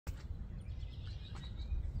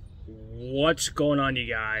What's going on, you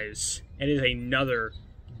guys? It is another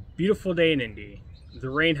beautiful day in Indy. The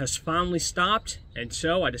rain has finally stopped, and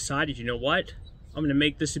so I decided, you know what? I'm going to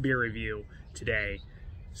make this a beer review today.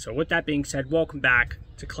 So with that being said, welcome back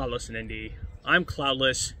to Klaudless in Indy. I'm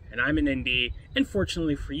Klaudless, and I'm in Indy, and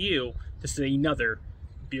fortunately for you, this is another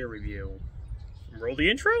beer review. Roll the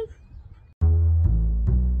intro.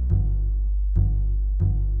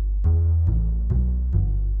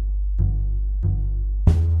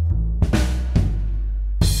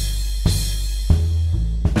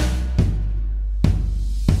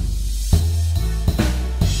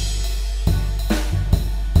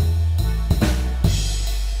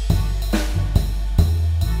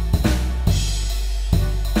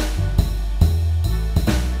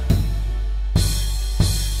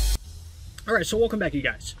 Alright, so welcome back, you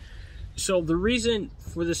guys. So the reason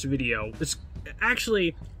for this video is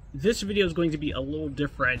actually, this video is going to be a little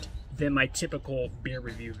different than my typical beer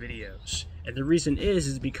review videos. And the reason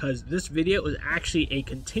is because this video is actually a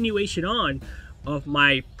continuation on of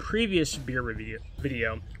my previous beer review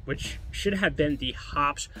video, which should have been the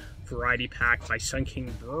Hops Variety Pack by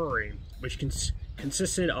King Brewery, which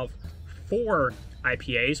consisted of 4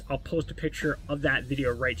 IPAs. I'll post a picture of that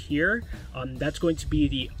video right here. That's going to be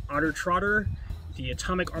the Otter Trotter, the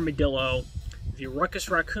Atomic Armadillo, the Rawkus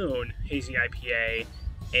Raccoon Hazy IPA,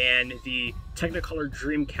 and the Technicolor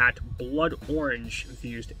Dreamcat Blood Orange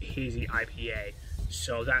Infused Hazy IPA.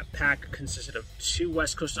 So that pack consisted of 2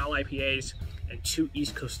 West Coast style IPAs and 2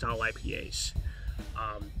 East Coast style IPAs.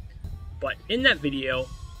 But in that video,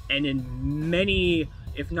 and in many,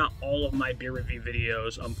 if not all of my beer review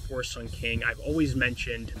videos for Sun King, I've always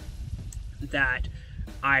mentioned that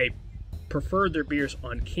I prefer their beers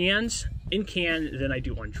on cans, in can, than I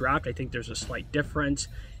do on draft. I think there's a slight difference.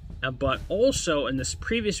 But also in this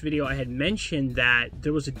previous video, I had mentioned that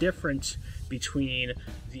there was a difference between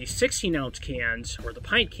the 16-ounce cans, or the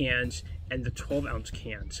pint cans, and the 12-ounce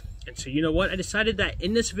cans. And so, you know what? I decided that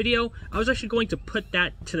in this video, I was actually going to put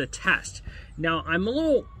that to the test. Now, I'm a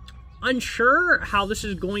little unsure how this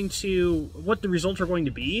is going to, what the results are going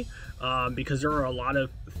to be, because there are a lot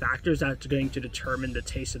of factors that's going to determine the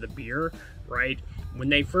taste of the beer, right? When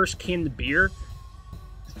they first canned the beer,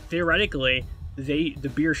 theoretically,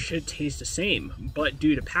 the beer should taste the same, but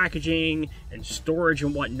due to packaging and storage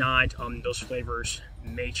and whatnot, those flavors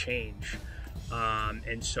may change.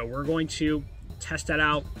 And so we're going to test that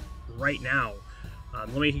out right now.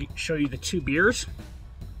 Let me show you the 2 beers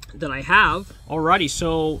that I have. Alrighty,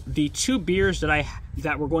 so the 2 beers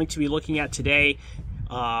that we're going to be looking at today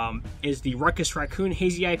is the Rawkus Raccoon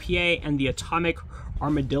Hazy IPA and the Atomic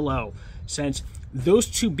Armadillo. Since those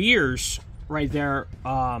 2 beers right there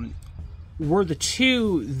were the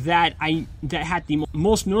 2 that had the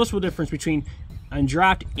most noticeable difference between on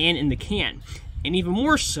draft and in the can, and even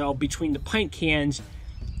more so between the pint cans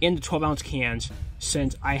and the 12-ounce cans,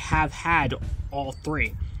 since I have had all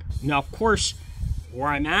 3. Now, of course, where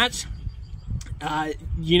I'm at,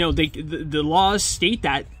 you know, the laws state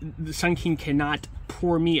that the Sun King cannot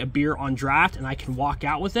pour me a beer on draft and I can walk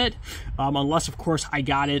out with it, unless, of course, I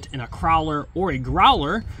got it in a crowler or a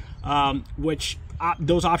growler, which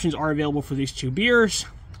those options are available for these 2 beers,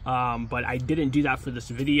 but I didn't do that for this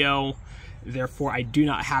video. Therefore, I do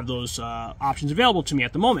not have those options available to me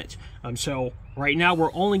at the moment. So right now,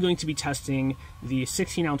 we're only going to be testing the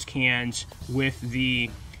 16-ounce cans with the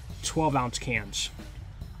 12-ounce cans.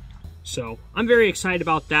 So I'm very excited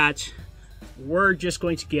about that. We're just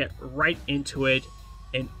going to get right into it.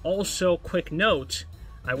 And also, quick note,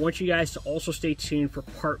 I want you guys to also stay tuned for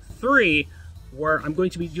part 3, where I'm going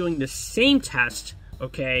to be doing the same test,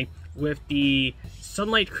 okay, with the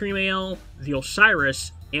Sunlight Cream Ale, the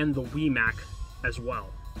Osiris, and the WeMac as well.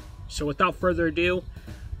 So without further ado,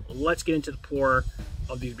 let's get into the pour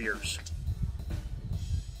of these beers.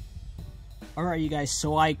 Alright, you guys,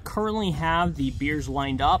 so I currently have the beers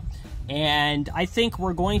lined up, and I think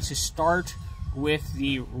we're going to start with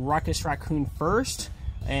the Rawkus Raccoon first,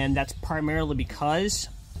 and that's primarily because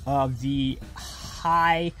of the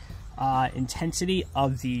high intensity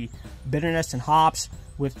of the bitterness and hops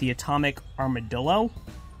with the Atomic Armadillo.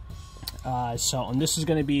 And this is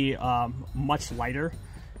going to be much lighter,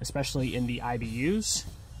 especially in the IBUs.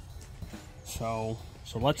 So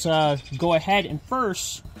let's go ahead, and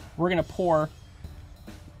first we're going to pour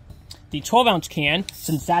the 12-ounce can,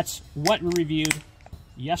 since that's what we reviewed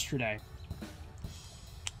yesterday.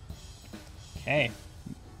 Okay,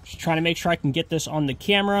 just trying to make sure I can get this on the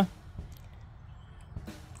camera.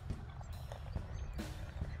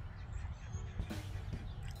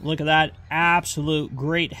 Look at that, absolute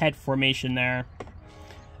great head formation there.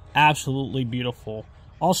 Absolutely beautiful.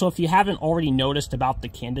 Also, if you haven't already noticed about the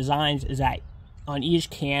can designs, is that on each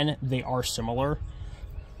can they are similar.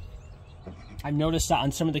 I've noticed that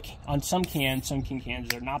on some cans, some King cans,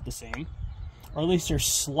 they're not the same, or at least there's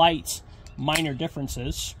slight minor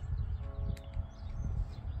differences.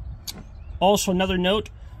 Also, another note,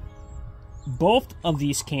 both of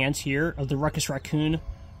these cans here of the Rawkus Raccoon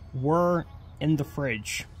were in the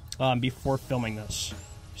fridge before filming this.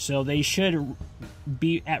 So they should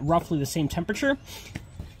be at roughly the same temperature.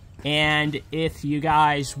 And if you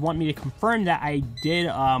guys want me to confirm that, I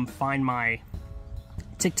did find my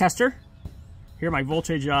tick tester. Here, my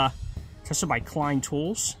voltage tester by Klein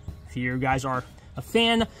Tools. If you guys are a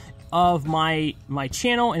fan of my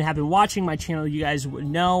channel and have been watching my channel, you guys would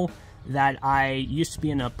know that I used to be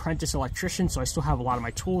an apprentice electrician, so I still have a lot of my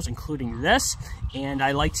tools, including this, and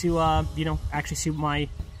I like to, you know, actually see what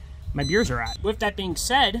my beers are at. With that being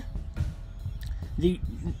said, the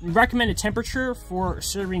recommended temperature for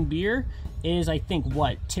serving beer is, I think,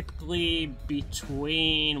 what, typically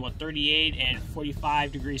between, what, 38 and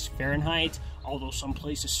 45 degrees Fahrenheit, although some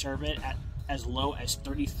places serve it at as low as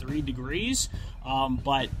 33 degrees,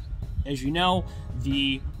 but as you know,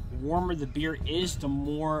 the warmer the beer is, the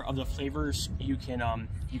more of the flavors you can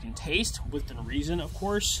taste, within reason, of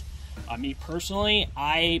course. Me personally,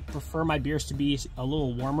 I prefer my beers to be a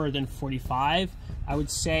little warmer than 45. I would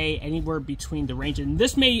say anywhere between the range, and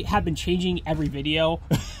this may have been changing every video,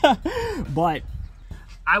 but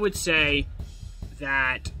I would say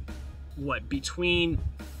that, what, between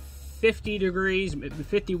 50 degrees,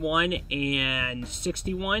 51 and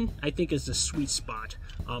 61, I think is the sweet spot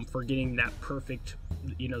for getting that perfect,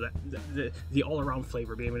 you know, the all-around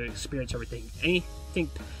flavor, being able to experience everything.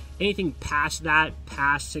 Anything past that,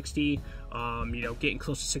 past 60, you know, getting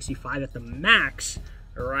close to 65 at the max,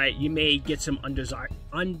 all right, you may get some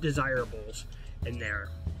undesirables in there.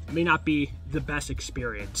 It may not be the best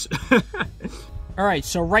experience. All right,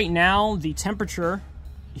 so right now the temperature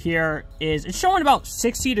here is, it's showing about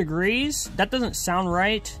 60 degrees. That doesn't sound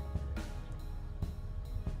right.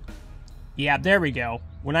 Yeah, there we go.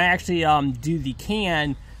 When I actually do the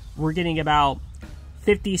can, we're getting about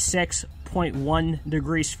 56.1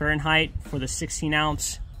 degrees Fahrenheit for the 16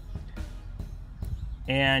 ounce.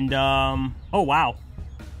 And, oh wow,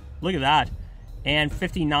 look at that. And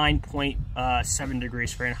 59.7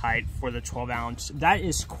 degrees Fahrenheit for the 12 ounce. That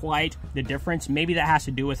is quite the difference. Maybe that has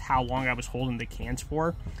to do with how long I was holding the cans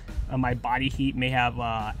for. My body heat may have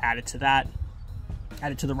added to that,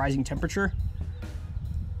 added to the rising temperature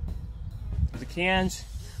of the cans.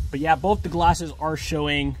 But yeah, both the glasses are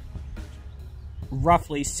showing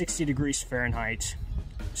roughly 60 degrees Fahrenheit.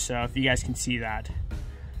 So if you guys can see that.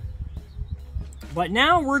 But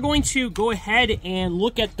now we're going to go ahead and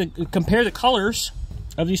look at compare the colors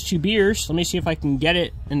of these two beers. Let me see if I can get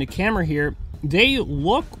it in the camera here. They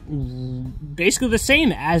look basically the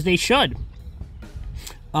same as they should.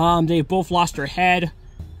 They've both lost their head.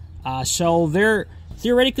 So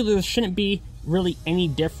theoretically there shouldn't be really any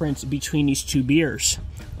difference between these two beers.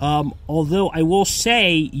 Although I will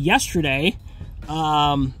say yesterday,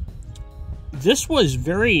 this was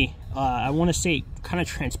very, I want to say, kind of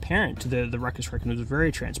transparent. The Rawkus Raccoon was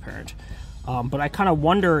very transparent. But I kind of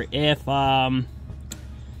wonder if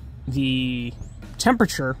the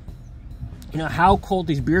temperature, you know, how cold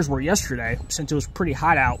these beers were yesterday, since it was pretty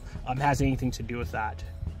hot out, has anything to do with that.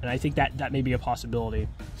 And I think that may be a possibility.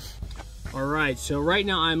 All right, so right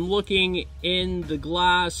now I'm looking in the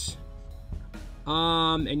glass,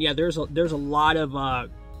 and yeah, there's a lot of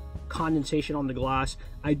condensation on the glass.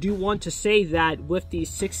 I do want to say that with the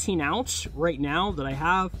 16 ounce right now that I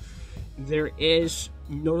have, there is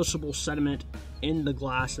noticeable sediment in the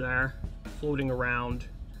glass there, floating around.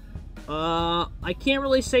 I can't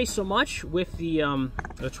really say so much with the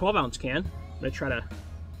 12 ounce can. I'm gonna try to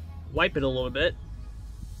wipe it a little bit.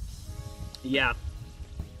 Yeah,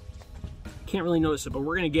 can't really notice it, but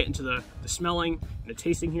we're gonna get into the smelling and the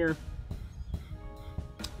tasting here.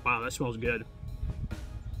 Wow, that smells good.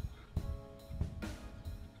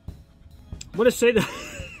 I want to say that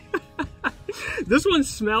this one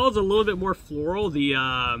smells a little bit more floral.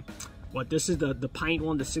 The this is the pint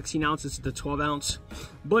one, the 16 ounce, this is the 12 ounce.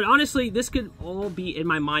 But honestly, this could all be, in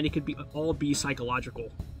my mind, it could be all be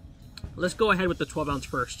psychological. Let's go ahead with the 12 ounce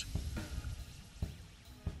first.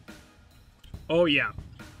 Oh yeah,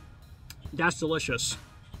 that's delicious.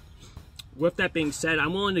 With that being said,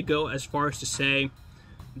 I'm willing to go as far as to say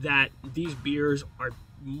that these beers are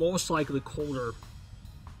most likely colder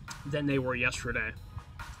than they were yesterday.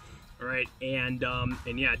 All right, and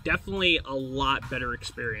yeah, definitely a lot better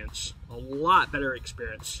experience. A lot better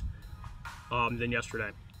experience than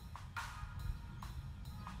yesterday.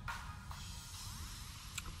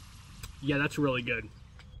 Yeah, that's really good.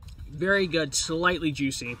 Very good, slightly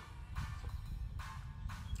juicy.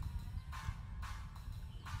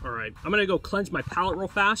 All right, I'm gonna go cleanse my palate real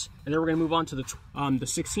fast, and then we're gonna move on to the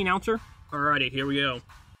 16 ouncer. Alrighty, here we go.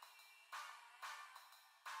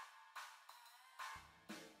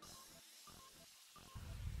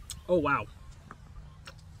 Oh wow.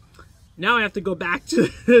 Now I have to go back to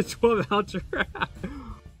the 12 ouncer.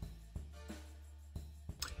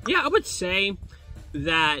 Yeah, I would say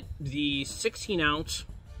that the 16 ounce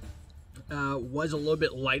was a little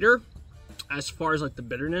bit lighter as far as like the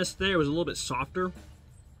bitterness there. It was a little bit softer,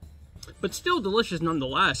 but still delicious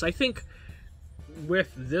nonetheless. I think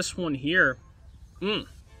with this one here,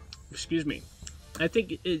 excuse me, I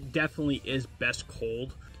think it definitely is best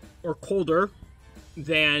cold or colder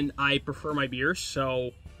than I prefer my beers.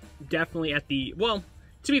 So definitely at the, well,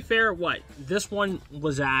 to be fair, what this one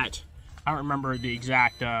was at, I don't remember the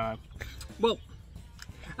exact, well,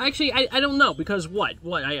 actually, I don't know, because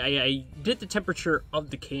I did the temperature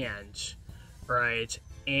of the cans, right,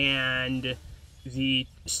 and the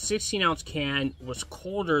 16 ounce can was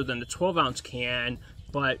colder than the 12 ounce can,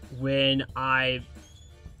 but when I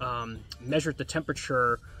measured the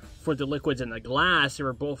temperature for the liquids in the glass, they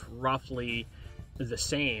were both roughly the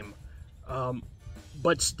same.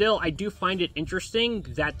 But still, I do find it interesting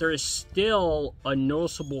that there is still a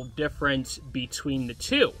noticeable difference between the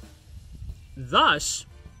two. Thus,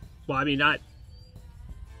 well, I mean, not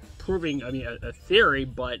proving, I mean, a theory,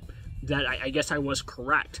 but that I guess I was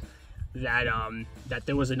correct that that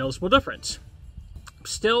there was a noticeable difference.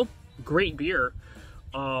 Still, great beer.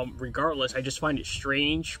 Regardless, I just find it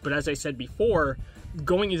strange. But as I said before,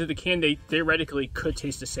 going into the can, they theoretically could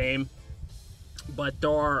taste the same. But there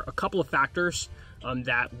are a couple of factors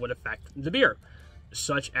that would affect the beer,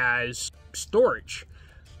 such as storage.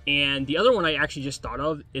 And the other one I actually just thought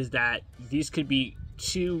of is that these could be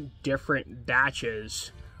two different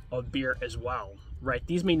batches of beer as well, right?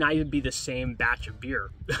 These may not even be the same batch of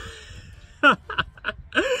beer.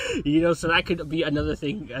 You know, so that could be another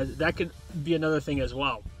thing. That could be another thing as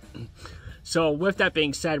well. So with that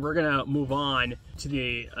being said, we're gonna move on to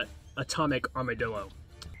the Atomic Armadillo.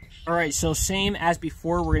 All right, so same as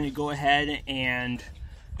before, we're gonna go ahead and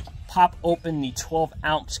pop open the 12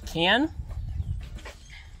 ounce can.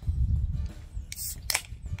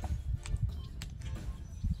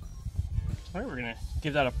 All right, we're gonna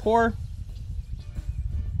give that a pour.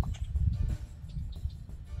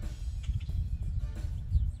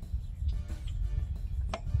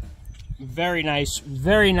 Very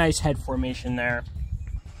nice head formation there.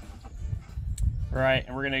 All right,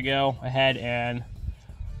 and we're gonna go ahead and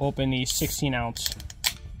open the 16 ounce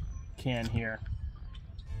can here.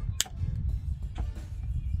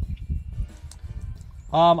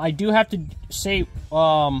 I do have to say,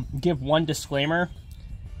 give one disclaimer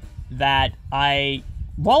that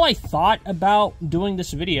while I thought about doing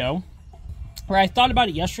this video, or I thought about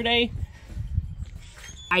it yesterday,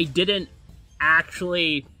 I didn't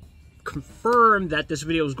actually confirm that this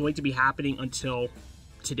video was going to be happening until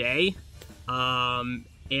today. And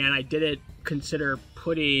I didn't consider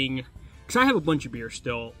putting, because I have a bunch of beer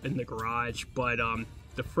still in the garage, but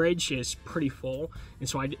the fridge is pretty full, and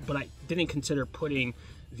so I didn't consider putting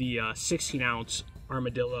the 16 ounce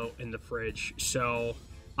Armadillo in the fridge. So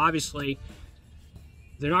obviously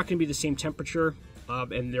they're not going to be the same temperature,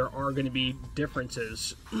 and there are going to be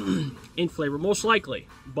differences in flavor, most likely.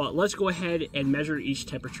 But let's go ahead and measure each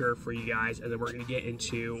temperature for you guys, and then we're going to get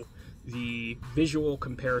into the visual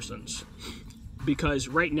comparisons. Because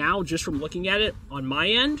right now, just from looking at it on my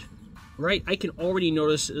end, right, I can already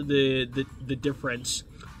notice the difference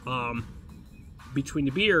between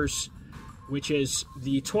the beers, which is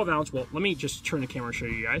the 12 ounce. Well, let me just turn the camera and show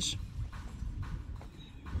you guys.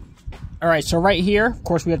 All right, so right here, of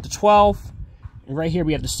course, we have the 12, and right here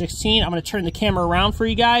we have the 16. I'm going to turn the camera around for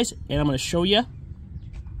you guys, and I'm going to show you,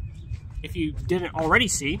 if you didn't already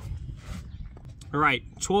see. All right,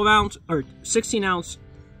 12 ounce, or 16 ounce,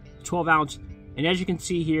 12 ounce. And as you can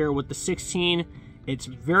see here with the 16, it's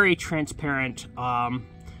very transparent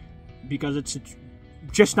because it's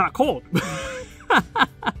just not cold.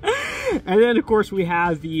 And then, of course, we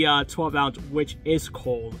have the 12 ounce, which is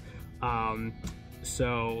cold.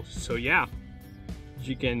 So yeah, as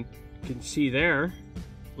you can see there.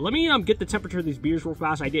 Let me get the temperature of these beers real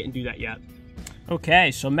fast. I didn't do that yet.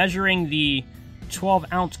 Okay, so measuring the 12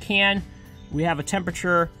 ounce can, we have a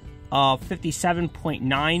temperature of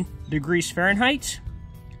 57.9 degrees Fahrenheit.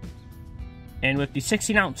 And with the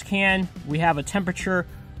 16 ounce can, we have a temperature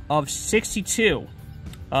of 62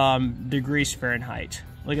 degrees Fahrenheit.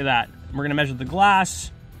 Look at that. We're gonna measure the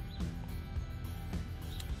glass.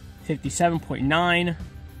 57.9.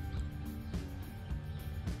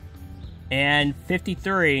 and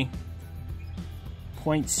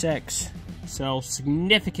 53.6. So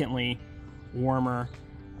significantly warmer.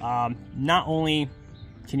 Not only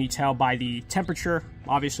can you tell by the temperature,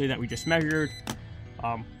 obviously, that we just measured,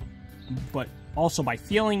 but also by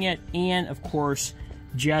feeling it, and of course,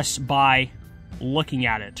 just by looking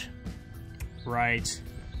at it, right?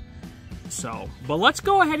 So, but let's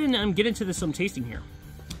go ahead and get into some tasting here.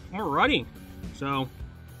 Alrighty, so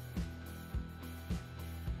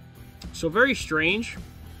very strange.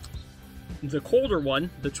 The colder one,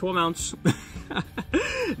 the 12 ounce,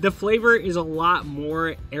 the flavor is a lot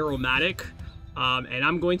more aromatic, and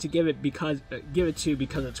I'm going to give it because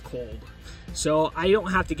it's cold. So I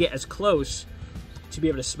don't have to get as close to be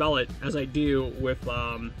able to smell it as I do with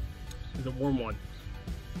the warm one.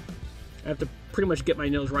 I have to pretty much get my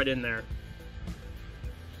nose right in there.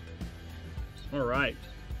 All right.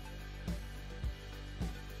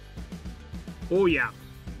 Oh yeah.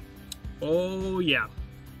 Oh yeah.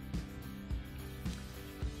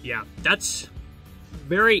 Yeah, that's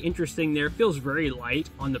very interesting there. It feels very light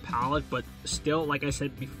on the palate, but still, like I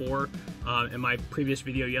said before in my previous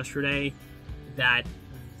video yesterday, that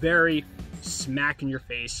very smack in your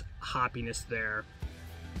face hoppiness there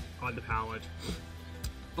on the palate.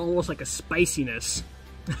 Almost like a spiciness.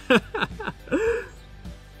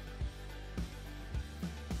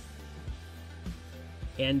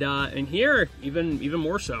 And here, even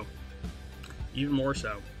more so. Even more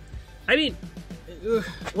so. I mean,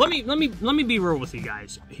 let me be real with you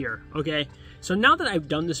guys here, okay? So now that I've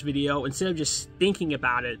done this video, instead of just thinking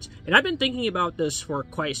about it, and I've been thinking about this for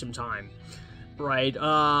quite some time, right?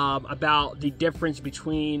 About the difference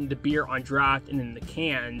between the beer on draft and in the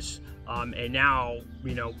cans, and now,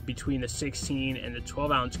 you know, between the 16 and the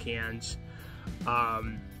 12 ounce cans.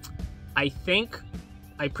 I think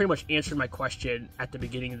I pretty much answered my question at the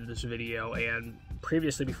beginning of this video and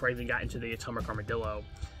previously before I even got into the Atomic Armadillo,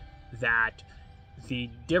 that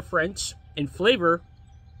the difference in flavor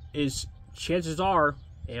is, chances are,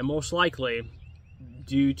 and most likely,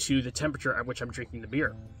 due to the temperature at which I'm drinking the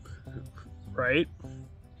beer, right?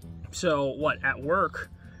 So what, at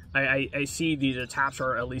work, I see the taps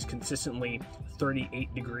are at least consistently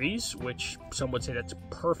 38 degrees, which some would say that's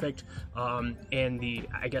perfect, and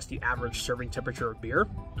I guess the average serving temperature of beer.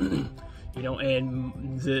 You know,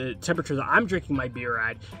 and the temperature that I'm drinking my beer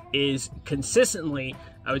at is consistently,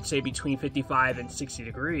 I would say, between 55 and 60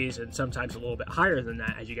 degrees, and sometimes a little bit higher than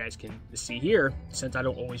that, as you guys can see here, since I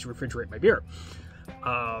don't always refrigerate my beer.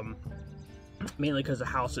 Mainly because the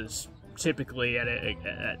house is typically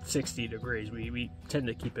at 60 degrees. We tend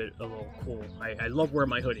to keep it a little cool. I love wearing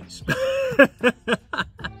my hoodies.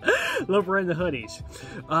 Love wearing the hoodies.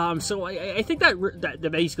 So I think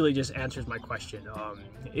that basically just answers my question.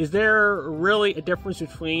 Is there really a difference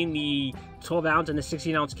between the 12 ounce and the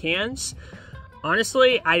 16 ounce cans?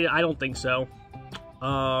 Honestly, I don't think so.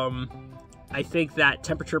 I think that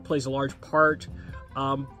temperature plays a large part.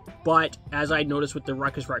 But as I noticed with the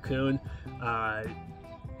Rawkus Raccoon,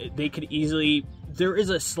 they could easily, there is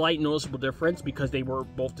a slight noticeable difference because they were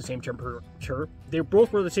both the same temperature. They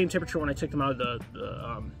both were the same temperature when I took them out of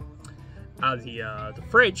the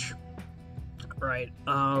fridge, right?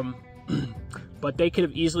 But they could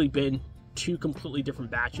have easily been two completely different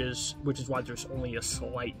batches, which is why there's only a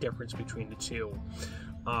slight difference between the two.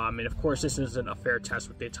 And of course, this isn't a fair test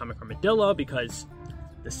with the Atomic Armadillo because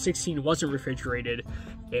the 16 wasn't refrigerated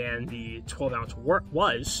and the 12 ounce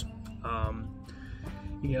was.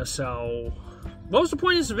 You know, so what was the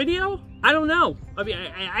point of this video? I don't know. I mean,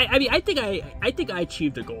 I think I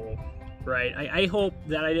achieved the goal, right? I hope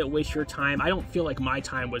that I didn't waste your time. I don't feel like my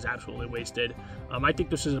time was absolutely wasted. I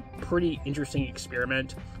think this is a pretty interesting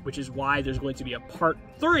experiment, which is why there's going to be a part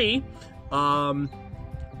 3,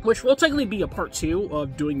 which will technically be a part 2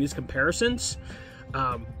 of doing these comparisons.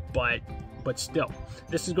 But still,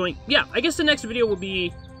 this is going, yeah, I guess the next video will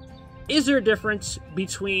be, is there a difference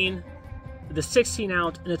between the 16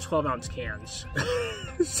 ounce and the 12 ounce cans?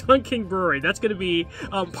 Sun King Brewery, that's going to be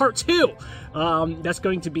part 2. That's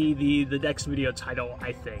going to be the next video title,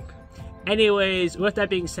 I think. Anyways, with that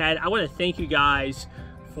being said, I want to thank you guys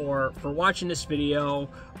for watching this video.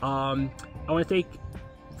 I want to thank,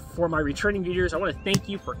 for my returning viewers, I want to thank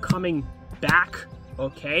you for coming back,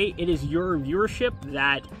 okay? It is your viewership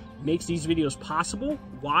that makes these videos possible.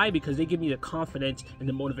 Why? Because they give me the confidence and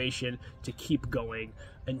the motivation to keep going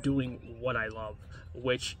and doing what I love,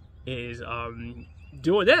 which is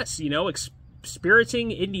doing this, you know,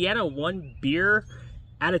 experiencing Indiana one beer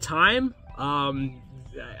at a time.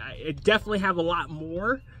 I definitely have a lot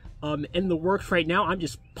more in the works right now. I'm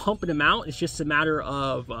just pumping them out. It's just a matter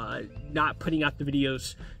of not putting out the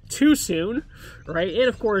videos too soon, right? And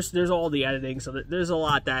of course, there's all the editing, so there's a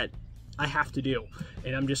lot that I have to do,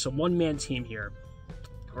 and I'm just a one-man team here.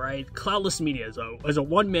 Right, Klaudlessmedia is a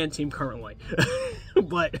one-man team currently,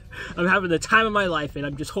 but I'm having the time of my life, and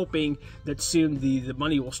I'm just hoping that soon the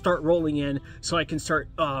money will start rolling in, so I can start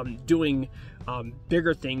doing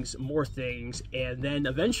bigger things, more things, and then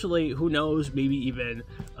eventually, who knows, maybe even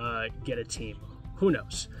get a team. Who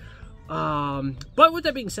knows? But with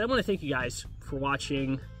that being said, I want to thank you guys for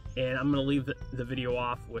watching, and I'm going to leave the video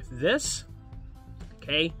off with this.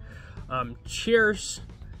 Okay, cheers,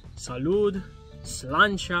 salud.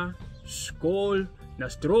 Slancha, skol,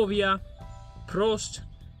 nastrovia, prost,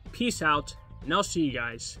 peace out, and I'll see you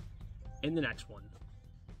guys in the next one.